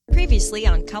Previously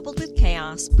on Coupled with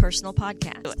Chaos personal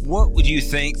podcast. What would you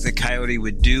think the coyote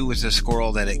would do with a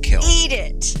squirrel that it killed? Eat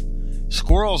it.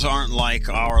 Squirrels aren't like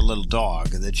our little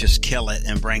dog that just kill it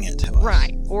and bring it to us.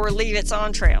 Right. Or leave its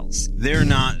entrails. They're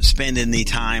not spending the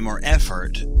time or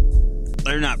effort.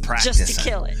 They're not practicing. Just to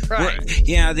kill it. Right.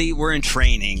 We're in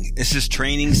training. This is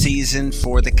training season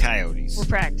for the coyotes. We're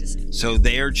practicing. So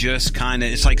they're just kind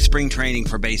of, it's like spring training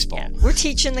for baseball. Yeah. We're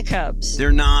teaching the cubs.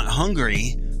 They're not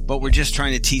hungry, but we're just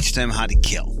trying to teach them how to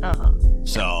kill.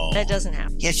 So that doesn't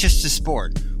happen. Yeah, it's just a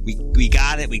sport. We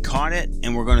got it, we caught it,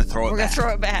 and we're going to throw it back. We're going to throw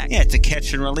it back. Yeah, it's a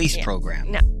catch and release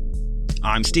program. No.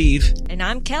 I'm Steve. And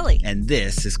I'm Kelly. And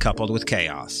this is Coupled with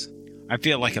Chaos. I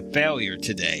feel like a failure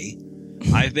today.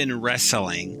 I've been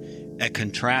wrestling a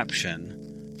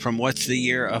contraption from what's the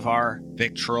year of our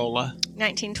Victrola?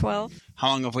 1912. How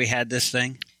long have we had this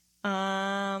thing?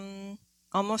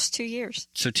 Almost 2 years.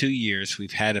 So 2 years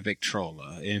we've had a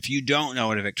Victrola. And if you don't know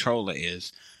what a Victrola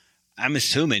is, I'm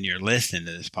assuming you're listening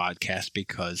to this podcast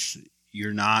because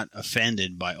you're not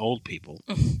offended by old people.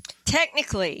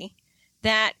 Technically,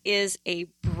 that is a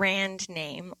brand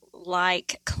name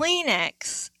like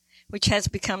Kleenex, which has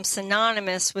become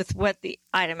synonymous with what the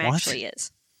item actually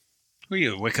is. Were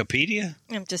you Wikipedia?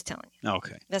 I'm just telling you.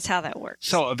 Okay. That's how that works.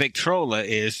 So a Victrola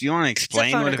is, you want to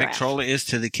explain what a Victrola is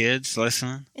to the kids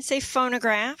listening? It's a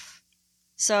phonograph.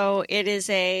 So it is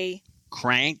a...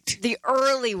 Cranked? The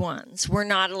early ones were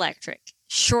not electric.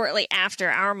 Shortly after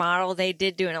our model, they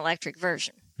did do an electric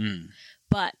version.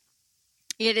 But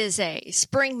it is a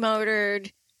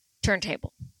spring-motored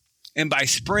turntable. And by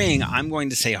spring, I'm going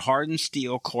to say hardened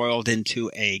steel coiled into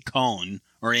a cone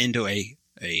or into a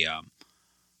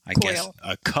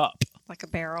cup. Like a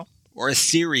barrel. Or a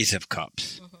series of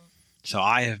cups. So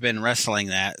I have been wrestling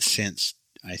that since,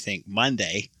 I think,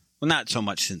 Monday. Well, not so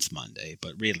much since Monday,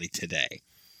 but really today.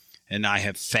 And I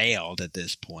have failed at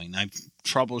this point. I've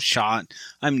troubleshot.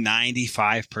 I'm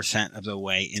 95% of the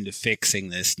way into fixing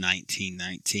this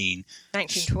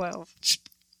 1912.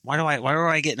 Why do I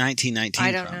get 1919 from?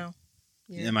 I don't know.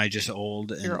 Am I just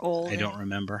old? You're old. I don't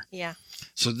remember. Yeah.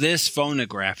 So this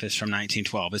phonograph is from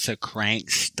 1912. It's a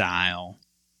crank-style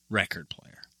record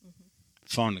player.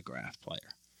 Phonograph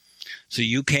player. So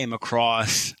you came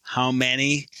across how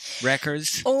many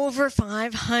records? Over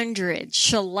 500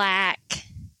 shellac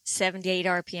 78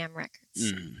 RPM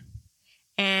records.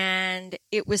 And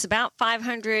it was about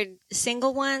 500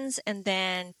 single ones and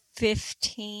then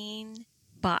 15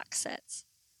 box sets.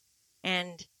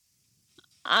 And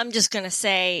I'm just going to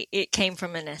say it came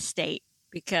from an estate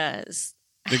because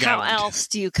how else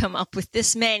do you come up with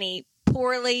this many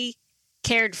poorly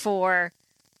cared for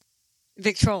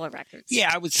Victrola records? Yeah,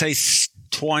 I would say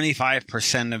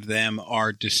 25% of them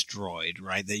are destroyed,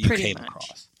 right, that you came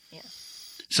across. Yeah.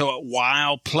 So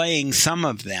while playing some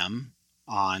of them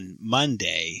on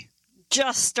Monday...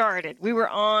 Just started. We were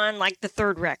on like the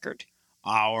third record.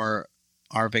 Our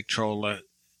Victrola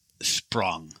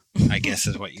sprung, I guess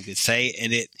is what you could say.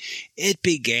 And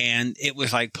it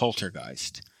was like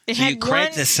Poltergeist. So you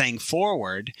crank this thing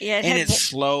forward, and it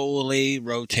slowly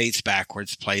rotates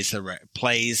backwards, plays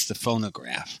the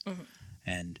phonograph.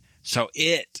 And so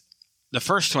the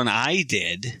first one I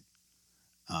did,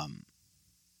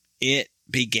 it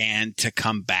began to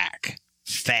come back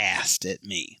fast at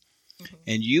me.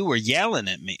 And you were yelling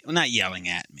at me. Well, not yelling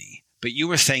at me, but you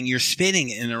were saying you're spinning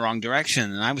it in the wrong direction.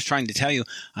 And I was trying to tell you,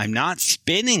 I'm not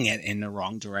spinning it in the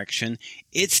wrong direction.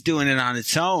 It's doing it on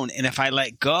its own. And if I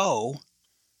let go,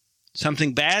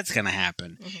 something bad's going to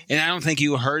happen. And I don't think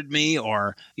you heard me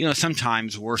or,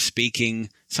 sometimes we're speaking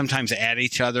sometimes at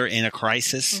each other in a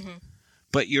crisis.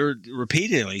 But you're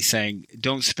repeatedly saying,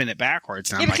 don't spin it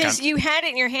backwards. And because you had it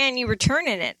in your hand, you were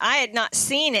turning it. I had not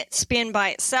seen it spin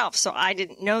by itself, so I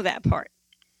didn't know that part.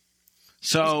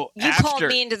 So you called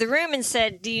me into the room and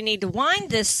said, do you need to wind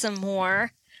this some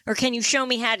more? Or can you show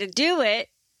me how to do it?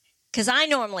 Because I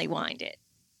normally wind it.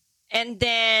 And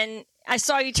then I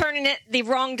saw you turning it the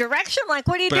wrong direction. I'm like,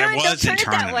 what are you doing? Don't turn it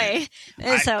that way.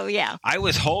 And so, yeah. I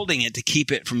was holding it to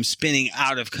keep it from spinning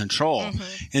out of control.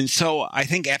 And so I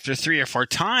think after 3 or 4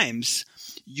 times,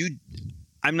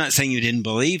 I'm not saying you didn't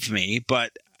believe me,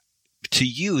 but to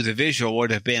you, the visual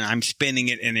would have been, I'm spinning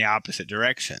it in the opposite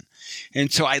direction.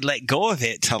 And so I let go of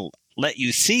it to let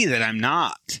you see that I'm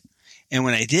not. And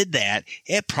when I did that,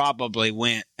 it probably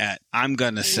went at, I'm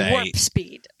going to say, warp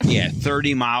speed.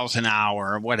 30 miles an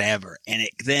hour or whatever. And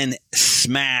it then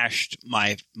smashed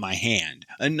my hand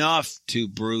enough to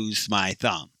bruise my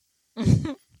thumb.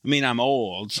 I mean, I'm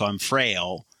old, so I'm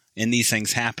frail, and these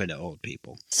things happen to old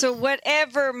people. So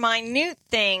whatever minute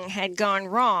thing had gone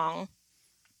wrong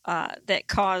that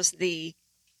caused the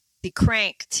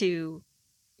crank to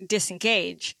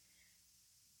disengage.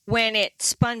 When it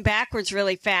spun backwards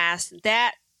really fast,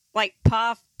 that like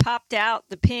popped out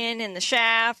the pin in the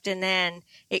shaft, and then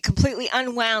it completely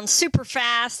unwound super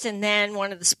fast, and then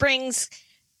one of the springs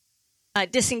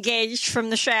disengaged from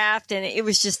the shaft, and it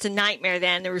was just a nightmare.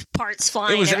 Then there was parts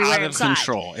flying. It was everywhere out of inside.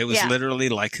 control. It was literally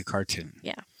like a cartoon.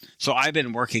 Yeah. So I've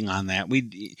been working on that.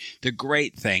 The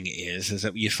great thing is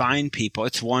that you find people.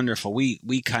 It's wonderful.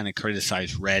 We kind of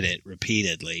criticize Reddit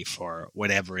repeatedly for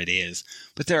whatever it is,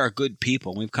 but there are good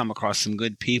people. We've come across some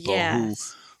good people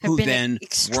who then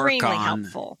work on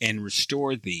and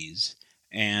restore these.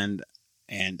 And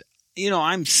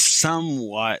I'm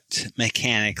somewhat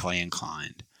mechanically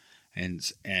inclined.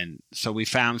 And so we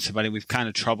found somebody, we've kind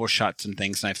of troubleshot some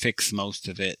things, and I fixed most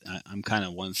of it. I'm kind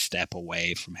of one step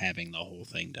away from having the whole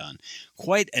thing done.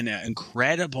 Quite an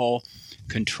incredible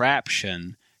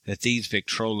contraption that these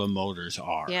Victrola motors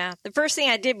are. Yeah. The first thing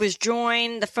I did was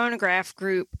join the phonograph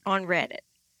group on Reddit.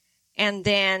 And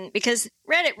then, because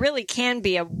Reddit really can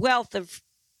be a wealth of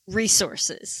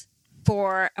resources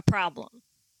for a problem,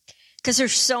 because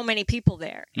there's so many people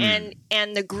there, and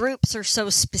the groups are so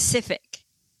specific.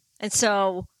 And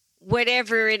so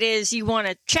whatever it is you want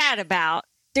to chat about,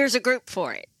 there's a group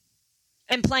for it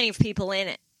and plenty of people in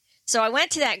it. So I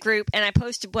went to that group and I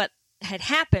posted what had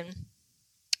happened.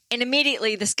 And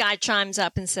immediately this guy chimes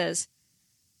up and says,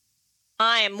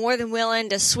 I am more than willing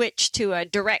to switch to a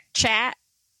direct chat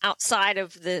outside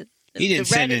of the He didn't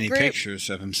the send Reddit any group. pictures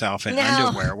of himself in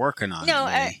underwear working on it. No,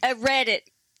 a Reddit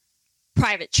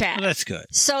private chat. Well, that's good.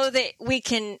 So that we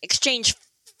can exchange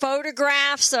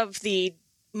photographs of the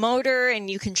motor, and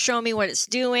you can show me what it's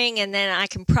doing, and then I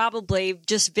can probably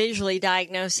just visually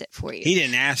diagnose it for you. He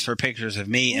didn't ask for pictures of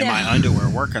me in my underwear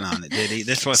working on it, did he?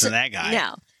 This wasn't that guy.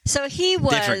 No. So he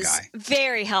Different was guy.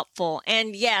 very helpful,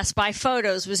 and yes, by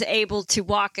photos was able to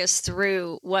walk us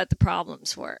through what the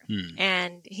problems were.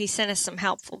 And he sent us some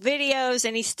helpful videos,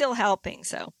 and he's still helping,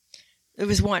 so it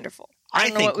was wonderful. I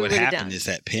don't know think what what we would've happened done. is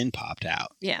that pin popped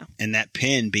out. Yeah. And that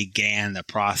pin began the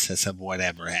process of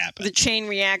whatever happened. The chain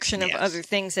reaction of Yes. other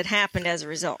things that happened as a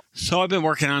result. So I've been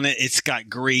working on it. It's got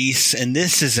grease, and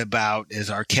this is about as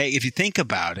archaic. If you think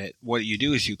about it, what you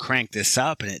do is you crank this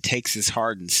up, and it takes this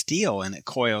hardened steel, and it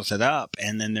coils it up,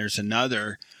 and then there's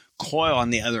another coil on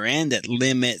the other end that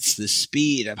limits the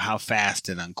speed of how fast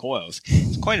it uncoils.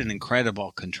 It's quite an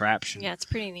incredible contraption. Yeah, it's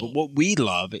pretty neat. But what we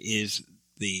love is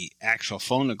the actual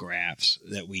phonographs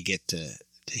that we get to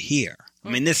hear. I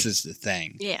mean, this is the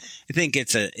thing. Yeah. I think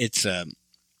it's a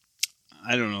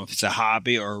I don't know if it's a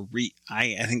hobby or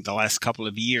I think the last couple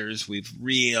of years we've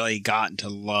really gotten to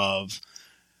love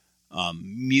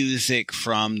music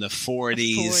from the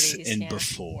 40s and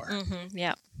before. Mm-hmm.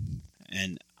 Yeah.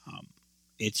 And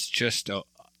it's just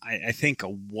I think a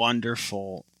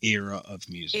wonderful era of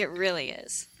music. It really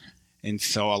is. And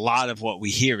so a lot of what we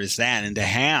hear is that. And to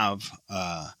have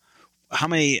how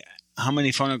many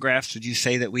phonographs would you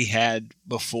say that we had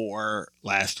before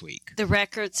last week? The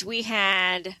records, we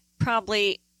had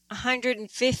probably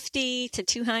 150 to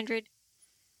 200.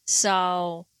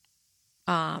 So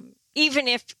even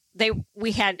if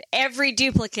we had every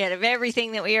duplicate of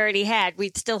everything that we already had,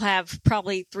 we'd still have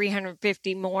probably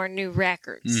 350 more new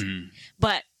records. Mm-hmm.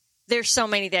 But there's so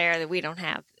many there that we don't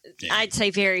have. Yeah. I'd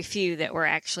say very few that were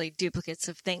actually duplicates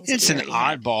of things. It's an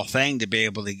oddball thing to be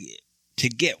able to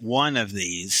get one of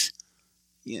these.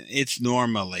 It's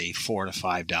normally $4 to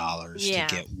 $5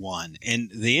 to get one, and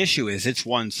the issue is it's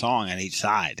one song on each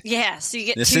side. Yeah, so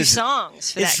you get two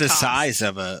songs for that cost. It's the size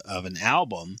of an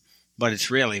album, but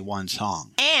it's really one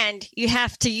song. And you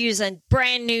have to use a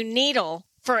brand new needle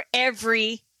for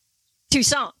every two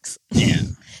songs. Yeah.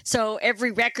 So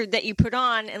every record that you put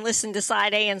on and listen to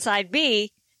side A and side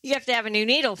B, you have to have a new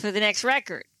needle for the next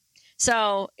record.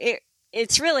 So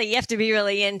it's really, you have to be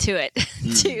really into it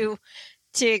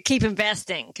to keep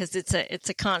investing, because it's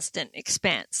a constant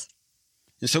expense.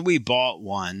 And so we bought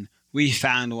one. We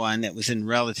found one that was in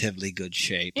relatively good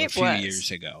shape a few years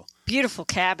ago. Beautiful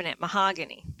cabinet,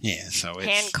 mahogany. Yeah, so it's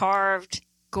hand carved,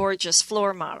 gorgeous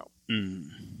floor model.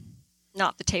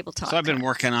 Not the tabletop. So I've been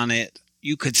working on it.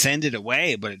 You could send it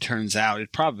away, but it turns out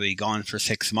it'd probably be gone for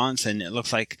 6 months. And it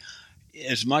looks like,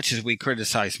 as much as we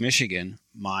criticize Michigan,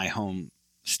 my home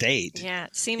state. Yeah,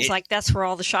 it seems like that's where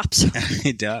all the shops are.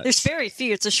 It does. There's very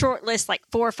few. It's a short list, like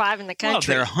 4 or 5 in the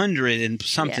country. Well, they're 100 and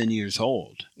something years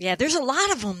old. Yeah, there's a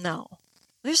lot of them, though.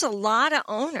 There's a lot of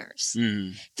owners.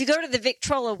 If you go to the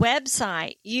Victrola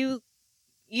website, you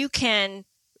can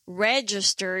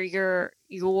register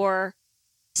your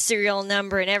serial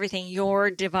number and everything, your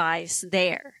device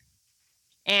there.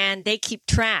 And they keep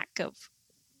track of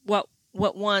what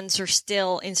ones are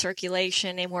still in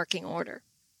circulation and working order.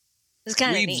 It's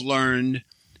kind of We've neat. learned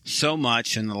so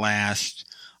much in the last,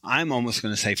 I'm almost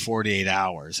going to say 48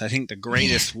 hours. I think the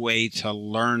greatest way to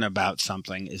learn about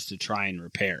something is to try and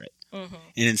repair it. Mm-hmm.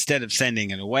 And instead of sending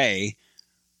it away,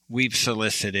 we've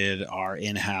solicited our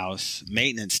in-house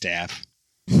maintenance staff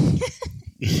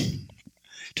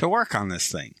to work on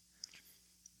this thing.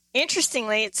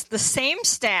 Interestingly, it's the same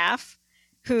staff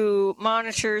who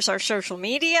monitors our social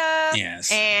media,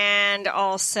 Yes, and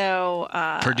also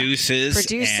produces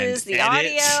the and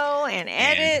edits. audio and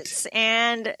edits,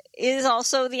 and is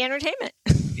also the entertainment.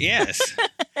 Yes,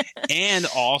 and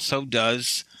also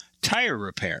does tire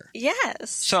repair.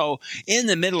 Yes. So in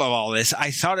the middle of all this,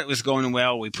 I thought it was going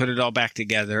well. We put it all back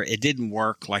together. It didn't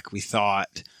work like we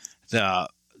thought.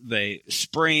 The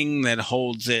spring that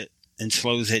holds it and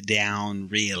slows it down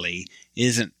really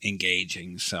isn't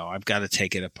engaging. So I've got to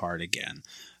take it apart again.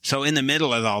 So in the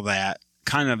middle of all that,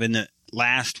 kind of in the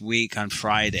last week on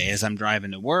Friday, as I'm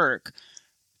driving to work,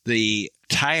 the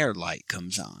tire light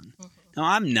comes on. Mm-hmm. Now,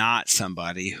 I'm not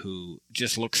somebody who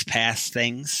just looks past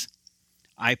things.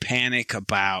 I panic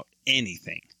about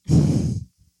anything.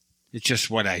 It's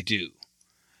just what I do.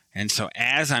 And so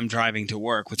as I'm driving to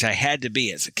work, which I had to be,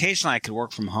 it's occasionally I could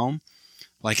work from home,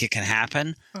 like it can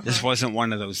happen. Uh-huh. This wasn't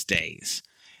one of those days.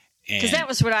 Because that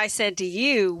was what I said to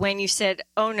you when you said,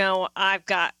 oh, no, I've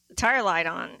got the tire light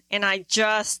on. And I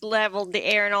just leveled the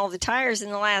air in all the tires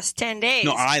in the last 10 days.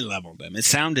 No, I leveled them. It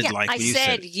sounded like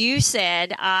you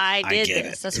said I did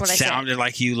this. That's what I said. It sounded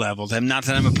like you leveled them. Not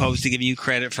that I'm opposed to giving you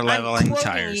credit for leveling the tires.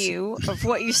 I'm quoting you of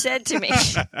what you said to me.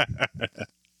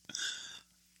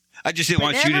 I just didn't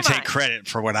want you to take credit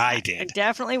for what I did. I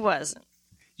definitely wasn't.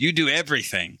 You do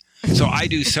everything. So I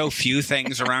do so few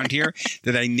things around here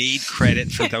that I need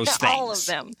credit for those things. All of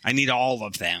them. I need all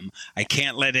of them. I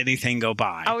can't let anything go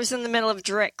by. I was in the middle of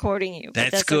direct quoting you.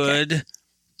 That's good. Okay.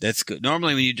 That's good.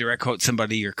 Normally when you direct quote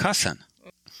somebody, you're cussing.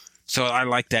 So I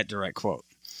like that direct quote.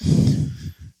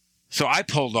 So I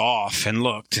pulled off and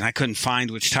looked, and I couldn't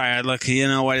find which tire. I looked, you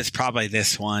know what, it's probably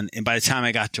this one. And by the time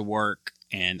I got to work,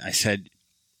 and I said,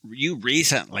 you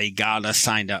recently got us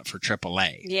signed up for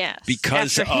AAA. Yes.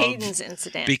 Because after Hayden's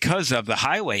incident. Because of the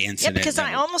highway incident. Yeah, because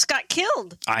I almost got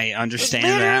killed. I understand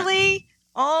that. Literally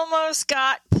almost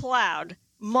got plowed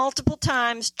multiple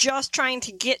times just trying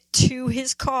to get to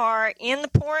his car in the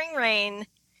pouring rain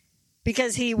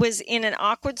because he was in an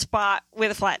awkward spot with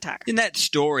a flat tire. In that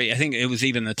story, I think it was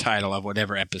even the title of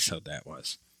whatever episode that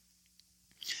was.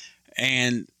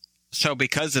 And so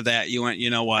because of that, you went, you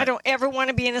know what? I don't ever want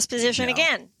to be in this position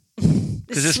again.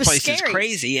 Because this place is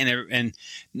crazy, and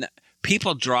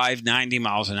people drive 90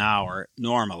 miles an hour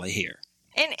normally here.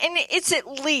 And it's at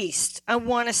least, I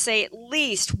want to say at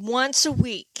least once a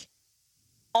week,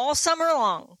 all summer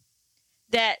long,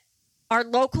 that our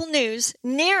local news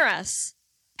near us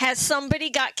has somebody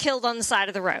got killed on the side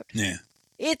of the road. Yeah.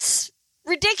 It's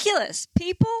ridiculous.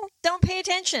 People don't pay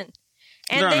attention.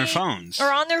 And they're on their phones.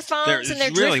 Or on their phones, and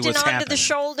they're really drifting onto the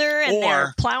shoulder, and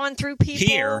they're plowing through people.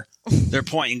 Here, they're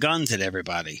pointing guns at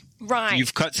everybody. Right.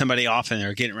 You've cut somebody off, and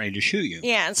they're getting ready to shoot you.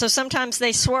 Yeah, and so sometimes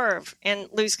they swerve and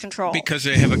lose control. Because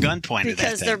they have a gun pointed at them.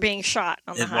 Because they're being shot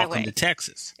on the highway. Welcome to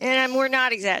Texas. And we're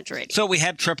not exaggerating. So we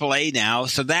have AAA now.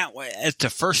 So that way, the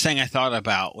first thing I thought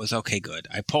about was, okay, good.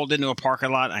 I pulled into a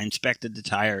parking lot. I inspected the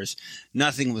tires.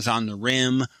 Nothing was on the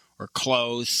rim or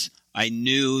close. I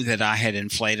knew that I had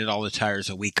inflated all the tires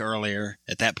a week earlier.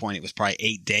 At that point, it was probably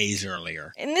 8 days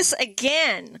earlier. And this,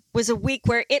 again, was a week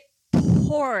where it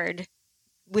poured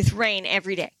with rain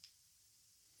every day.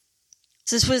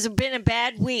 So this was been a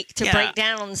bad week to break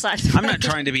down on the side of the road. I'm not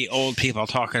trying to be old people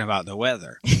talking about the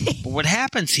weather. But what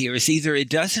happens here is either it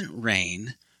doesn't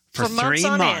rain for 3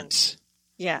 months.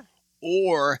 Yeah.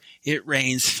 Or it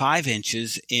rains 5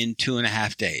 inches in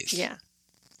 2.5 days. Yeah.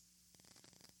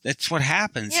 That's what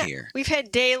happens here. We've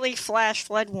had daily flash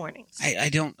flood warnings. I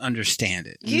don't understand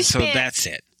it. So that's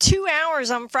it. 2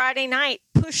 hours on Friday night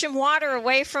pushing water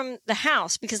away from the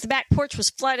house because the back porch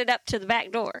was flooded up to the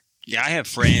back door. Yeah, I have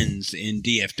friends in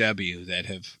DFW that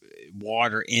have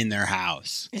water in their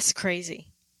house. It's crazy.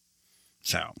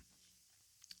 So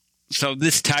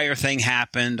this tire thing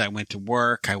happened. I went to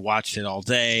work. I watched it all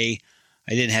day.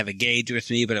 I didn't have a gauge with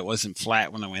me, but it wasn't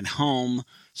flat when I went home.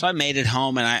 So I made it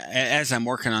home, and as I'm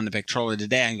working on the Victrola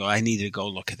today, I need to go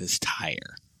look at this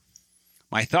tire.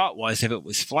 My thought was if it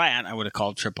was flat, I would have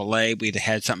called AAA. We'd have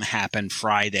had something happen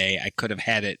Friday. I could have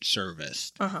had it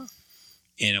serviced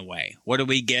in a way. What do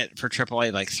we get for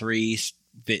AAA? Like 3?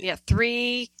 Yeah,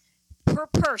 3 per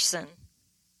person.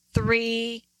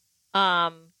 3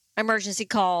 emergency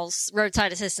calls,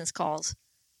 roadside assistance calls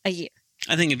a year.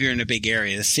 I think if you're in a big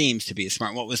area, this seems to be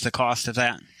smart. What was the cost of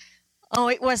that? Oh,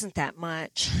 it wasn't that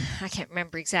much. I can't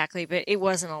remember exactly, but it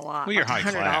wasn't a lot. Well, you're like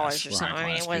high $100 class. or something. I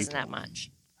mean, it wasn't that much.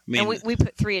 I mean, and we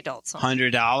put 3 adults on.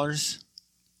 $100?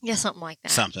 Yeah, something like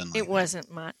that. Something like that. It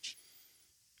wasn't much.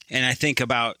 And I think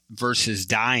about versus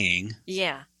dying.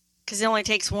 Yeah, because it only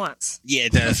takes once. Yeah,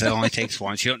 it does. It only takes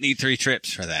once. You don't need 3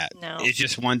 trips for that. No. It's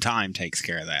just one time takes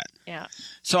care of that. Yeah.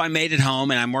 So I made it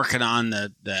home, and I'm working on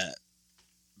the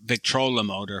Victrola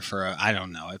motor for, I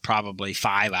don't know, probably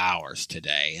 5 hours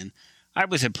today. And I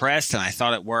was impressed, and I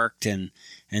thought it worked, and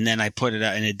then I put it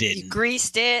out, and it didn't. You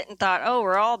greased it and thought, oh,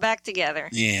 we're all back together.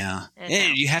 Yeah.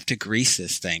 And you have to grease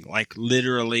this thing, like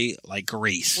literally like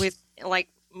grease. With like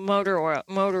motor oil,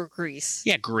 motor grease.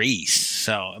 Yeah, grease.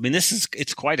 So, I mean,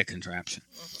 it's quite a contraption.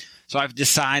 Mm-hmm. So I've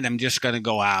decided I'm just going to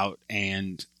go out,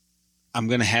 and I'm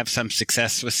going to have some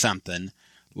success with something.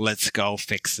 Let's go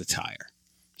fix the tire.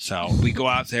 So we go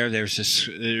out there. There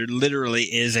literally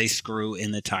is a screw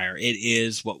in the tire. It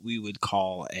is what we would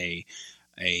call in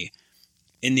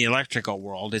the electrical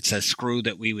world, it's a screw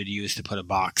that we would use to put a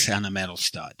box on a metal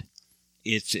stud.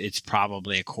 It's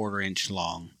probably a 1/4 inch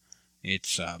long.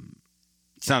 It's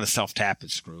not a self-tapping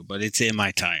screw, but it's in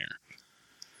my tire.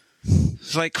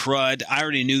 It's like crud. I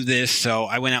already knew this, so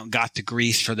I went out and got the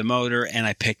grease for the motor, and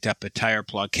I picked up a tire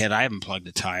plug kit. I haven't plugged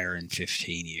a tire in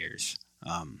 15 years.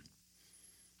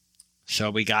 So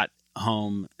we got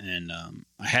home, and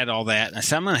I had all that. I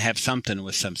said, I'm going to have something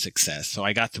with some success. So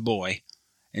I got the boy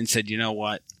and said, you know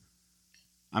what?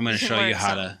 I'm going to show you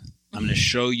I'm going to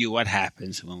show you what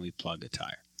happens when we plug a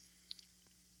tire.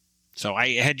 So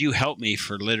I had you help me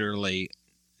for literally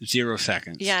 0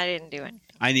 seconds. Yeah, I didn't do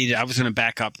anything. I was going to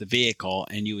back up the vehicle,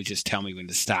 and you would just tell me when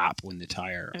to stop when the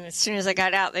tire. And as soon as I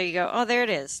got out there, you go, oh, there it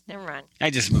is. Never mind. I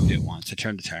just moved it once. I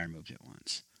turned the tire and moved it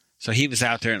once. So he was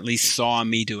out there and at least saw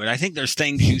me do it. I think there's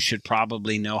things you should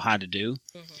probably know how to do.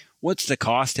 Mm-hmm. What's the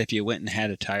cost if you went and had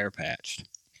a tire patched?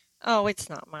 Oh, it's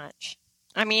not much.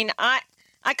 I mean, I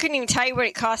couldn't even tell you what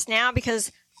it costs now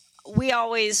because we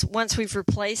always, once we've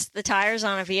replaced the tires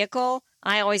on a vehicle,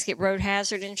 I always get road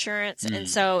hazard insurance, and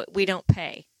so we don't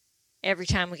pay. Every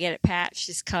time we get it patched,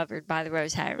 it's covered by the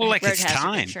road hazard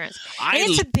insurance. And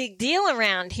it's a big deal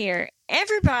around here.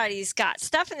 Everybody's got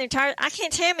stuff in their tires. I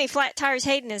can't tell you how many flat tires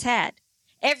Hayden has had.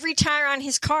 Every tire on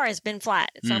his car has been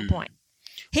flat at some point.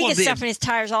 He gets stuff in his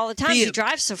tires all the time. He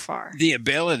drives so far. The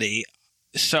ability.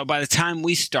 So by the time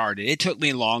we started, it took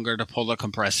me longer to pull the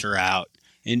compressor out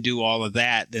and do all of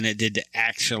that than it did to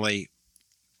actually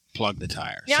plug the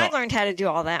tire. Yeah, I learned how to do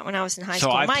all that when I was in high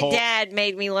school. My dad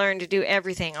made me learn to do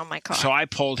everything on my car. So I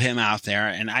pulled him out there,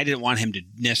 and I didn't want him to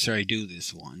necessarily do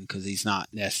this one because he's not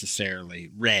necessarily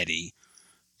ready,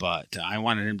 but I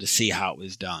wanted him to see how it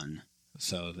was done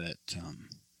so that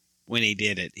when he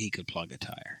did it, he could plug a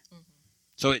tire. Mm-hmm.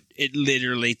 So it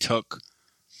literally took,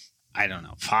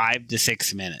 5 to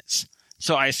 6 minutes.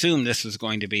 So I assumed this was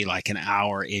going to be like an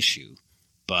hour issue,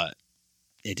 but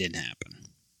it didn't happen.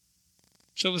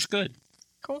 So it was good.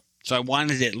 Cool. So I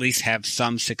wanted to at least have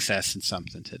some success in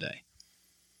something today.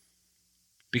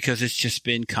 Because it's just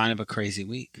been kind of a crazy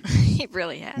week. It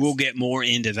really has. We'll get more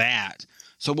into that.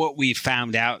 So what we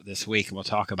found out this week, and we'll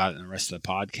talk about it in the rest of the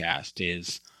podcast,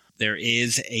 is there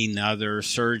is another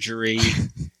surgery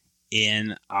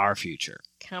in our future.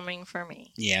 Coming for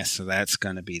me. Yeah, so that's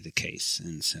going to be the case.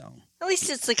 And so, at least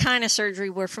it's the kind of surgery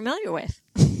we're familiar with.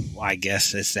 Well, I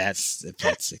guess if that's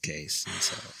the case. And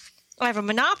so I have a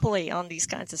monopoly on these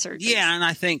kinds of surgeries. Yeah, and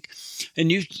I think,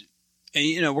 and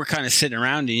we're kind of sitting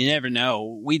around, and you never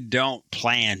know. We don't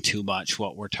plan too much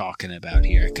what we're talking about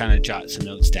here. I kind of jot some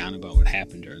notes down about what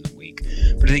happened during the week.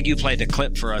 But I think you played a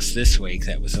clip for us this week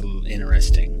that was a little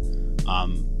interesting.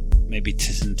 Maybe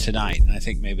tonight, and I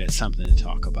think maybe it's something to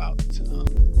talk about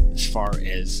as far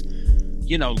as,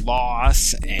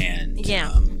 loss and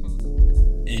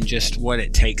and just what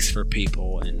it takes for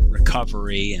people and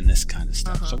recovery and this kind of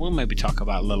stuff. Uh-huh. So we'll maybe talk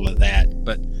about a little of that,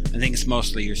 but I think it's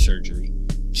mostly your surgery.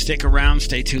 Stick around,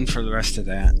 stay tuned for the rest of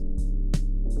that.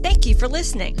 Thank you for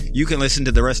listening. You can listen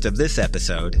to the rest of this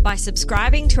episode by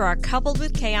subscribing to our Coupled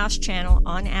with Chaos channel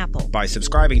on Apple, by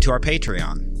subscribing to our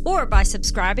Patreon, or by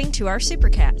subscribing to our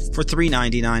Supercast for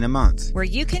 $3.99 a month, where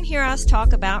you can hear us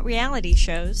talk about reality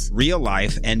shows, real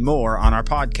life, and more on our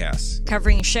podcasts,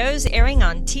 covering shows airing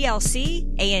on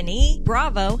TLC, A&E,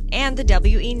 Bravo, and the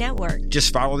WE Network.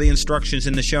 Just follow the instructions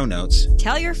in the show notes.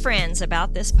 Tell your friends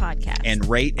about this podcast. And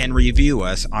rate and review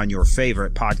us on your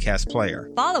favorite podcast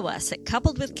player. Follow us at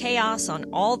Coupled with Chaos on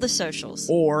all the socials.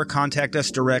 Or contact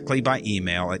us directly by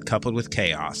email at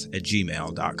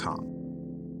coupledwithchaos@gmail.com.